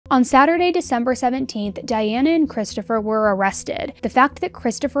On Saturday, December 17th, Diana and Christopher were arrested. The fact that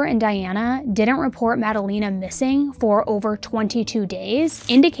Christopher and Diana didn't report Madalina missing for over 22 days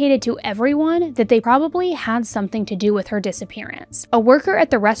indicated to everyone that they probably had something to do with her disappearance. A worker at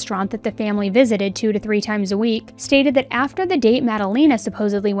the restaurant that the family visited 2 to 3 times a week stated that after the date Madalina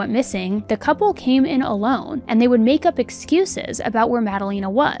supposedly went missing, the couple came in alone, and they would make up excuses about where Madalina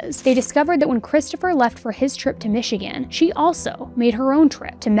was. They discovered that when Christopher left for his trip to Michigan, she also made her own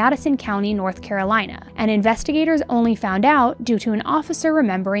trip to Madison County, North Carolina, and investigators only found out due to an officer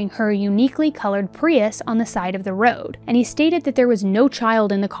remembering her uniquely colored Prius on the side of the road, and he stated that there was no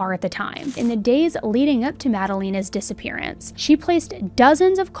child in the car at the time. In the days leading up to Madalina's disappearance, she placed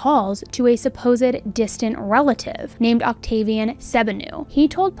dozens of calls to a supposed distant relative named Octavian Sebanu. He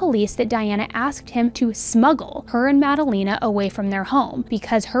told police that Diana asked him to smuggle her and Madalina away from their home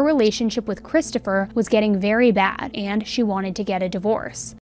because her relationship with Christopher was getting very bad and she wanted to get a divorce.